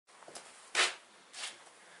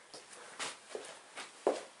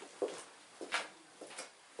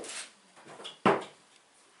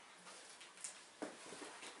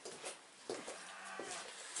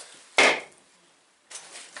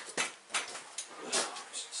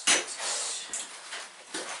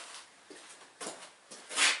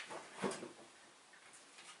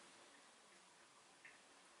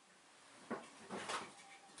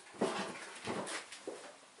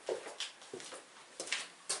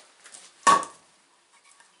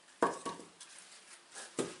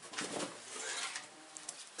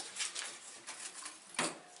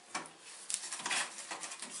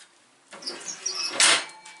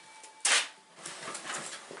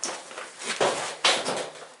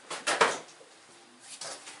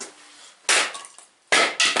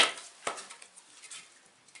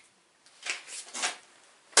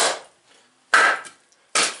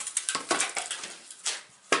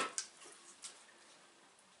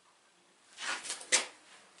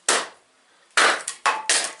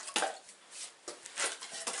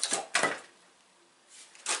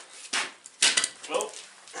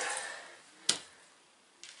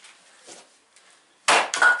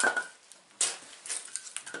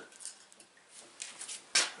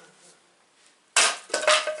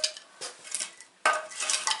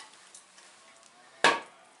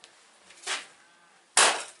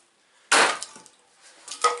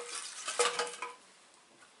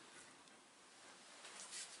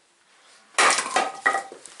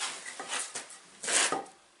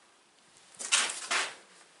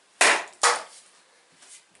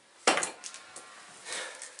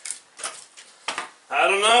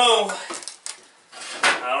don't know.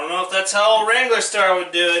 I don't know if that's how Wrangler Star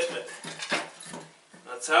would do it, but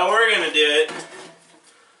that's how we're gonna do it.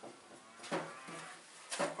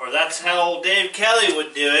 Or that's how Dave Kelly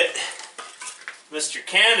would do it. Mr.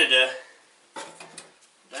 Canada.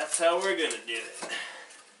 That's how we're gonna do it.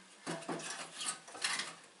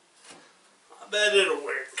 I bet it'll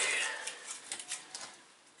work.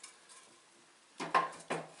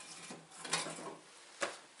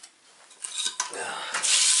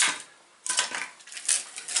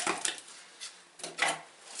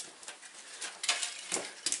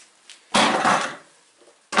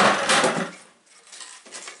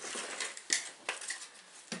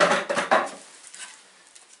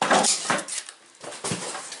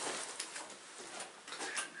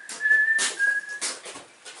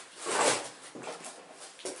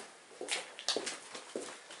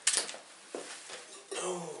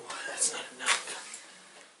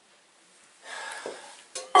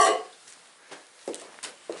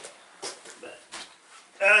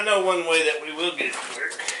 I know one way that we will get it to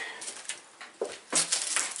work.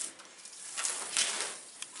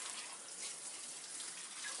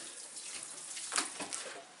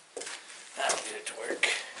 That'll get it to work.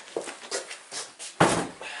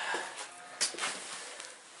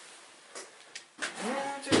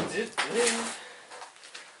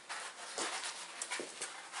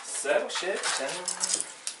 Settle shit down.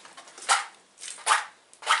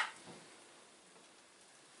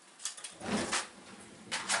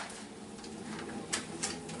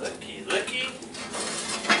 Looky.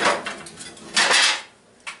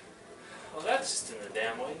 Well, that's just in the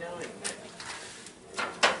damn way now, isn't it?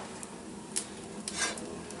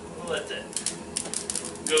 We'll let that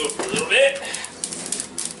go for a little bit.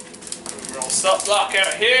 We're gonna stop block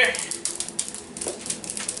out here.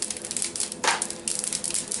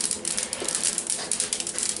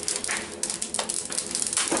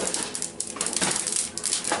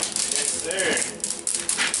 Yes, sir.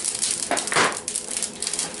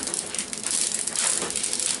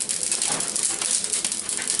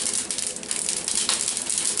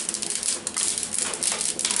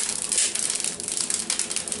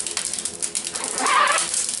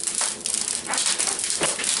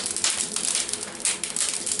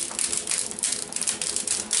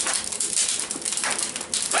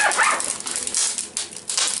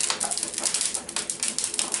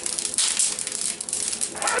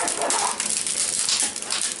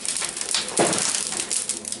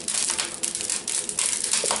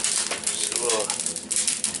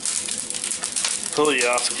 Pull you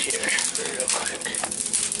off here real quick.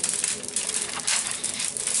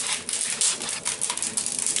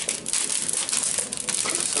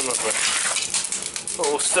 Some of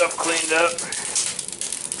our old stuff cleaned up.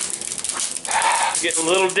 Getting a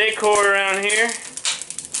little decor around here.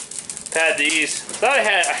 Had these. Thought I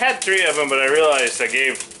had 3 of them, but I realized I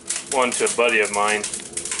gave one to a buddy of mine.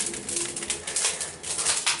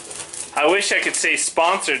 I wish I could say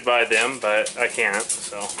sponsored by them, but I can't,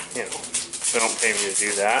 so, you know. They don't pay me to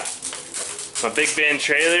do that. My Big Ben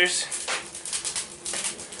trailers.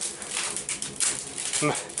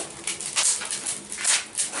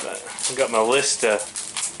 I've got my list of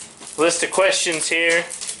questions here.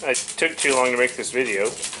 I took too long to make this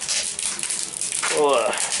video.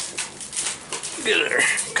 We'll get our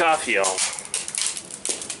coffee all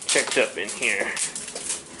checked up in here.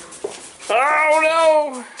 Oh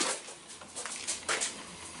no!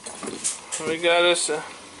 We got us a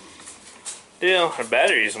deal. Our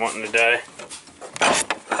battery's wanting to die.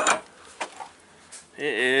 It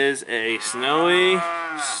is a snowy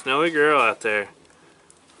girl out there.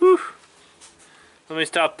 Whew. Let me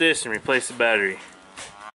stop this and replace the battery.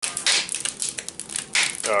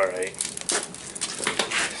 Alright.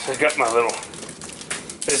 So I got my little,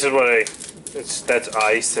 this is what that's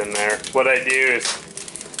ice in there. What I do is,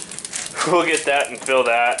 we'll get that and fill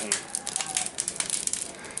that and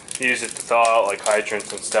use it to thaw out like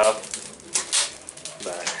hydrants and stuff.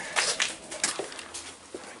 But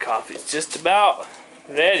my coffee's just about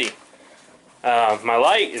ready. My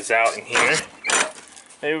light is out in here.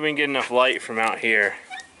 Maybe we can get enough light from out here.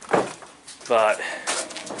 But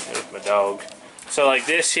there's my dog. So like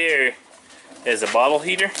this here is a bottle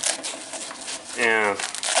heater. And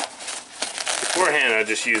beforehand I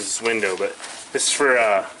just used this window, but this is for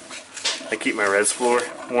I keep my res floor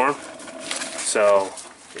warm. So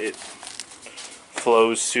it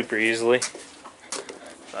flows super easily.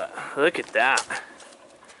 But look at that.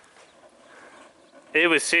 It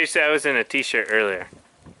was seriously, I was in a t-shirt earlier.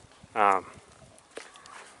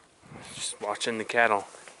 Just watching the cattle.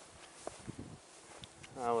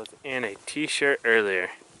 I was in a t-shirt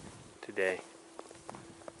earlier today.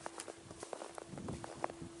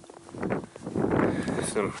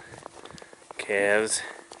 some calves.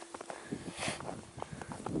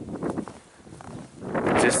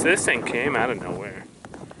 Just this thing came out of nowhere.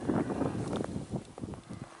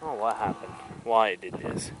 Oh, what happened? Why it did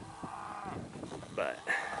this? But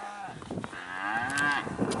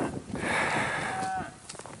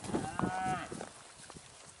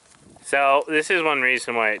so this is one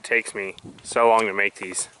reason why it takes me so long to make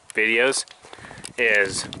these videos,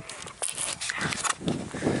 is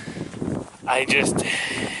I just,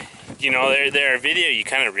 you know, they're a video you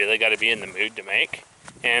kind of really got to be in the mood to make.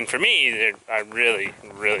 And for me, I really,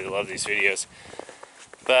 really love these videos.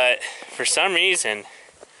 But for some reason,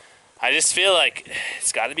 I just feel like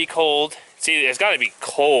it's got to be cold. See, it's got to be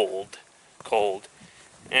cold.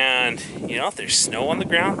 And, you know, if there's snow on the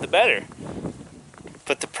ground, the better.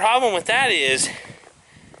 But the problem with that is,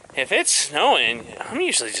 if it's snowing, I'm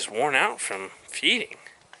usually just worn out from feeding.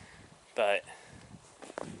 But,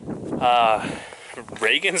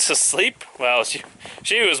 Reagan's asleep. Well,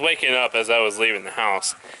 she was waking up as I was leaving the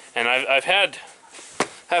house. And I've had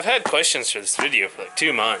questions for this video for like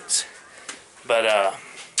 2 months. But,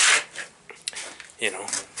 you know,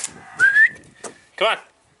 come on.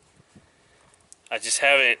 I just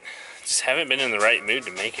haven't been in the right mood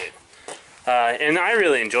to make it. And I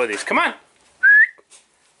really enjoy these. Come on.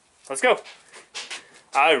 Let's go.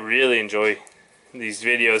 I really enjoy these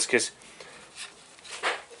videos because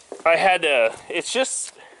it's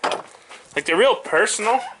just like they're real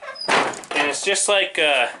personal, and it's just like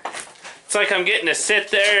it's like I'm getting to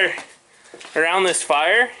sit there around this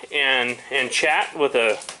fire and chat with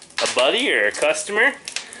a buddy or a customer,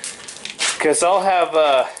 because I'll have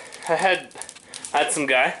I had some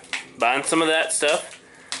guy buying some of that stuff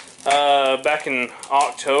back in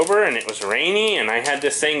October, and it was rainy, and I had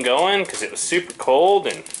this thing going because it was super cold,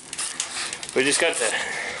 and we just got to,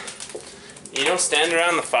 you know, stand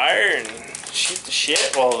around the fire and shoot the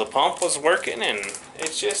shit while the pump was working, and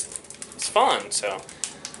it's fun. So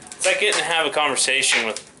it's like getting to have a conversation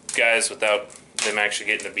with guys without them actually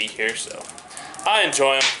getting to be here. So I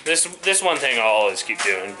enjoy them. This one thing I'll always keep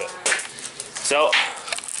doing. But so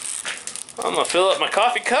I'm gonna fill up my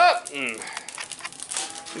coffee cup and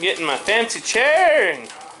get in my fancy chair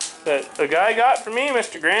that the guy got for me,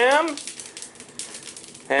 Mr. Graham,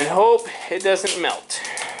 and hope it doesn't melt.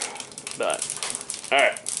 But,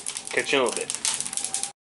 alright, catch you in a little bit.